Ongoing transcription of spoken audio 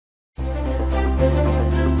Welcome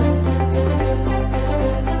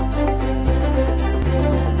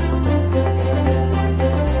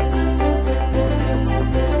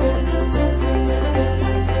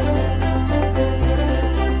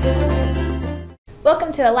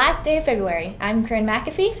to the last day of February. I'm Corinne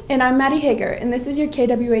McAfee. And I'm Maddie Hager, and this is your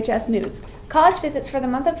KWHS News. College visits for the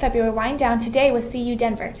month of February wind down today with CU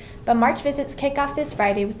Denver, but March visits kick off this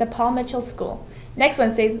Friday with the Paul Mitchell School. Next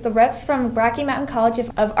Wednesday, the reps from Rocky Mountain College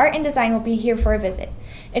of Art and Design will be here for a visit.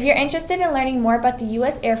 If you're interested in learning more about the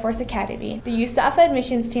U.S. Air Force Academy, the USAFA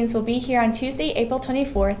admissions teams will be here on Tuesday, April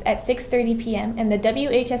 24th at 6:30 p.m. in the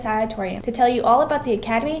WHS Auditorium to tell you all about the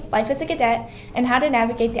Academy, life as a cadet, and how to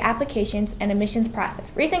navigate the applications and admissions process.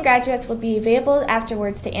 Recent graduates will be available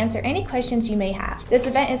afterwards to answer any questions you may have. This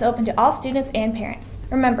event is open to all students and parents.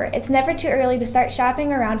 Remember, it's never too early to start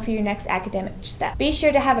shopping around for your next academic step. Be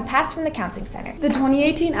sure to have a pass from the Counseling Center. The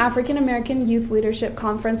 2018 African American Youth Leadership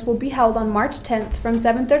Conference will be held on March 10th from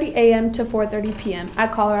 7:30 a.m. to 4:30 p.m.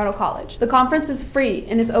 at Colorado College. The conference is free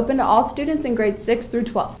and is open to all students in grades 6 through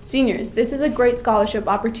 12. Seniors, this is a great scholarship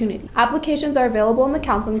opportunity. Applications are available in the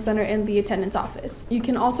Counseling Center and the attendance office. You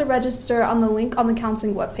can also register on the link on the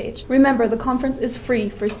counseling webpage. Remember, the conference is free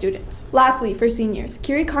for students. Lastly, for seniors,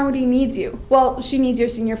 Curie Carmody needs you. Well, she needs your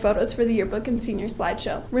senior photos for the yearbook and senior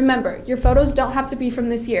slideshow. Remember, your photos don't have to be from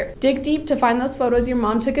this year. Dig deep to find those photos your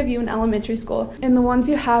mom took of you in elementary school and the ones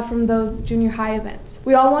you have from those junior high events.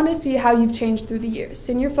 We all want to see how you've changed through the years.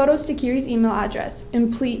 Send your photos to Curie's email address,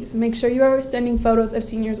 and please make sure you are sending photos of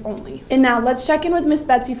seniors only. And now let's check in with Miss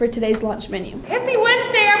Betsy for today's lunch menu. Happy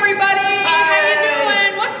Wednesday, everybody! How you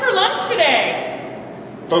doing? What's for lunch today?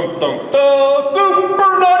 Dun dun dun!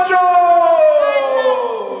 Super nachos!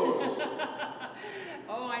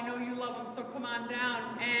 Oh, I know you love them, so come on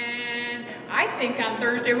down. And I think on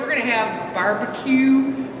Thursday we're gonna have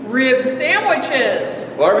barbecue rib sandwiches.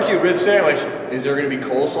 Barbecue rib sandwich. Is there going to be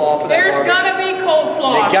coleslaw for that? There's gonna be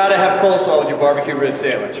coleslaw. You gotta have coleslaw with your barbecue rib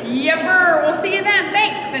sandwich. Yepper. We'll see you then.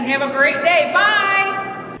 Thanks, and have a great day. Bye.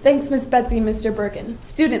 Thanks, Miss Betsy and Mr. Bergen.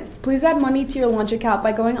 Students, please add money to your lunch account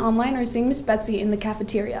by going online or seeing Miss Betsy in the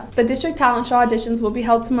cafeteria. The district talent show auditions will be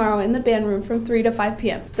held tomorrow in the band room from 3 to 5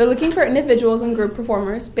 p.m. They're looking for individuals and group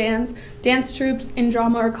performers, bands, dance troupes, and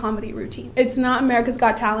drama or comedy routine. It's not America's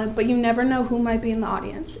Got Talent, but you never know who might be in the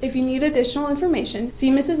audience. If you need additional information, see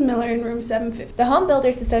Mrs. Miller in room 750. The Home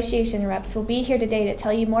Builders Association reps will be here today to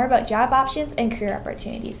tell you more about job options and career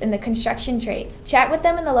opportunities in the construction trades. Chat with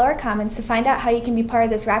them in the lower comments to find out how you can be part of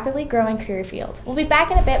this rapidly growing career field. We'll be back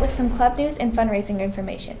in a bit with some club news and fundraising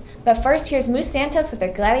information. But first, here's Moose Santos with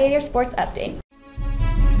their Gladiator Sports Update.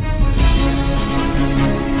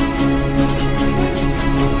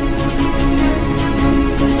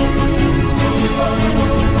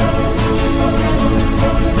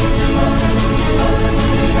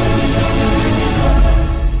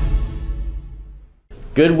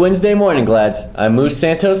 Good Wednesday morning, Glads. I'm Moose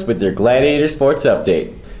Santos with your Gladiator Sports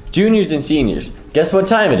Update. Juniors and seniors, guess what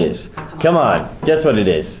time it is? Come on, guess what it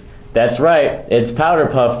is? That's right, it's Powder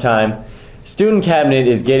Puff time. Student Cabinet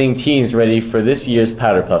is getting teams ready for this year's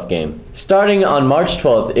Powder Puff game. Starting on March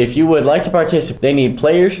 12th, if you would like to participate, they need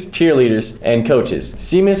players, cheerleaders, and coaches.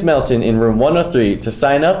 See Miss Melton in room 103 to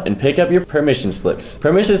sign up and pick up your permission slips.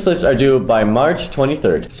 Permission slips are due by March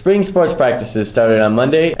 23rd. Spring sports practices started on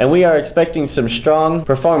Monday, and we are expecting some strong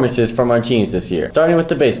performances from our teams this year, starting with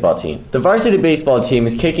the baseball team. The varsity baseball team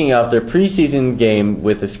is kicking off their preseason game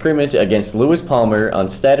with a scrimmage against Lewis Palmer on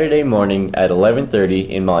Saturday morning at 11:30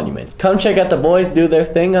 in Monument. Come check out the boys do their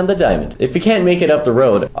thing on the diamond. If you can't make it up the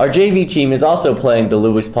road, our JV team is also playing the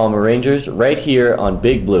Lewis Palmer Rangers right here on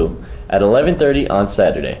Big Blue at 11:30 on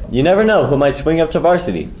Saturday. You never know who might swing up to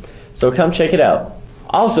varsity, so come check it out.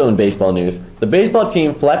 Also in baseball news, the baseball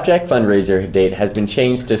team Flapjack fundraiser date has been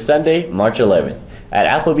changed to Sunday, March 11th at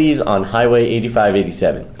Applebee's on Highway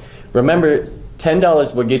 8587. Remember,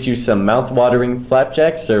 $10 will get you some mouth-watering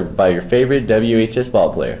flapjacks served by your favorite WHS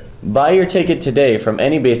ball player. Buy your ticket today from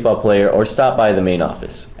any baseball player or stop by the main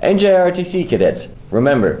office. NJROTC cadets,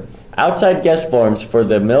 remember, outside guest forms for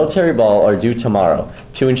the military ball are due tomorrow.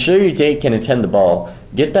 To ensure your date can attend the ball,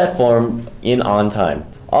 get that form in on time.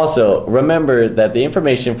 Also, remember that the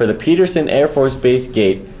information for the Peterson Air Force Base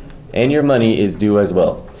gate and your money is due as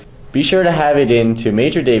well. Be sure to have it in to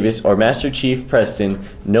Major Davis or Master Chief Preston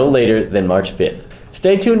no later than March 5th.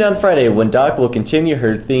 Stay tuned on Friday when Doc will continue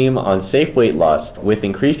her theme on safe weight loss with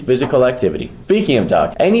increased physical activity. Speaking of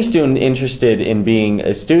Doc, any student interested in being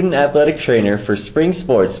a student athletic trainer for spring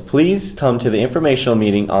sports, please come to the informational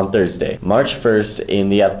meeting on Thursday, March 1st in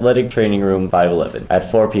the athletic training room 511 at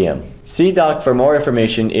 4 p.m. See Doc for more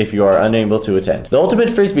information if you are unable to attend. The Ultimate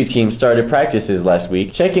Frisbee team started practices last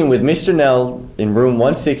week. Check in with Mr. Nell in room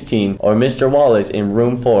 116 or Mr. Wallace in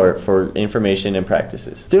room 4 for information and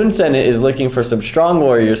practices. Student Senate is looking for some strong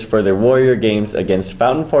warriors for their Warrior Games against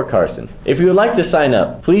Fountain Fort Carson. If you would like to sign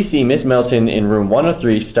up, please see Miss Melton in room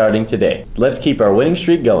 103 starting today. Let's keep our winning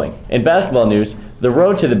streak going. In basketball news, the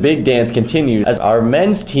road to the big dance continues as our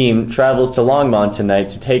men's team travels to Longmont tonight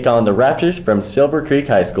to take on the Raptors from Silver Creek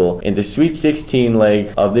High School in the Sweet 16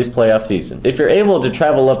 leg of this playoff season. If you're able to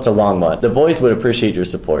travel up to Longmont, the boys would appreciate your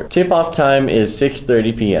support. Tip-off time is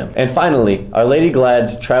 6:30 p.m. And finally, our Lady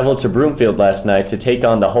Glads traveled to Broomfield last night to take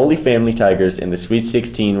on the Holy Family Tigers in the Sweet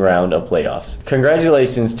 16 round of playoffs.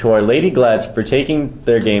 Congratulations to our Lady Glads for taking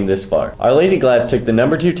their game this far. Our Lady Glads took the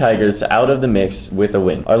number 2 Tigers out of the mix with a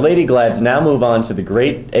win. Our Lady Glads now move on to the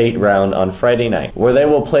Grade 8 round on Friday night, where they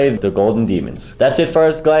will play the Golden Demons. That's it for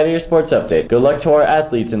our Gladiator Sports Update. Good luck to our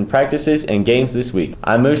athletes in practices and games this week.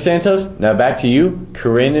 I'm Moose Santos. Now back to you,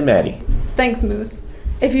 Corinne and Maddie. Thanks, Moose.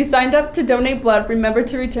 If you signed up to donate blood, remember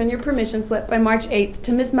to return your permission slip by March 8th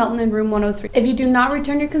to Miss Melton in room 103. If you do not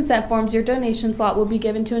return your consent forms, your donation slot will be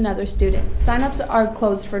given to another student. Sign-ups are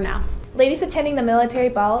closed for now. Ladies attending the military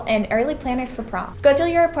ball and early planners for prom. Schedule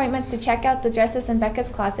your appointments to check out the dresses in Becca's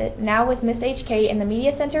closet, now with Miss HK in the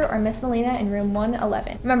Media Center or Miss Melina in room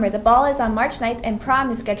 111. Remember, the ball is on March 9th and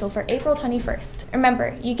prom is scheduled for April 21st.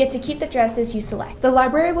 Remember, you get to keep the dresses you select. The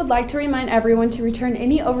library would like to remind everyone to return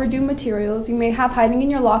any overdue materials you may have hiding in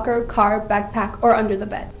your locker, car, backpack, or under the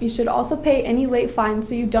bed. You should also pay any late fines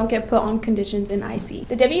so you don't get put on conditions in IC.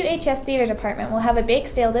 The WHS Theater Department will have a bake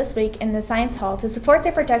sale this week in the Science Hall to support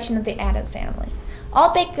their production of The Addams Family.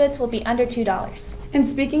 All baked goods will be under $2. And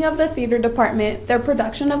speaking of the theater department, their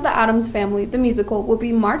production of The Addams Family, the musical, will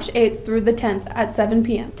be March 8th through the 10th at 7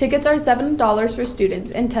 p.m. Tickets are $7 for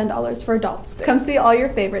students and $10 for adults. Come see all your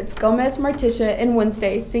favorites, Gomez, Marticia, and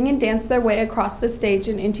Wednesday, sing and dance their way across the stage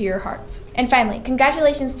and into your hearts. And finally,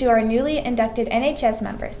 congratulations to our newly inducted NHS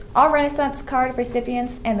members, all Renaissance Card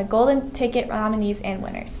recipients, and the Golden Ticket nominees and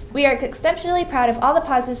winners. We are exceptionally proud of all the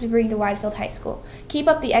positives we bring to Widefield High School. Keep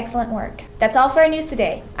up the excellent work. That's all for our news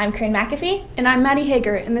today. I'm Corinne McAfee. And I'm Maddie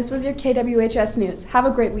Hager, and this was your KWHS News. Have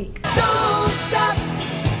a great week.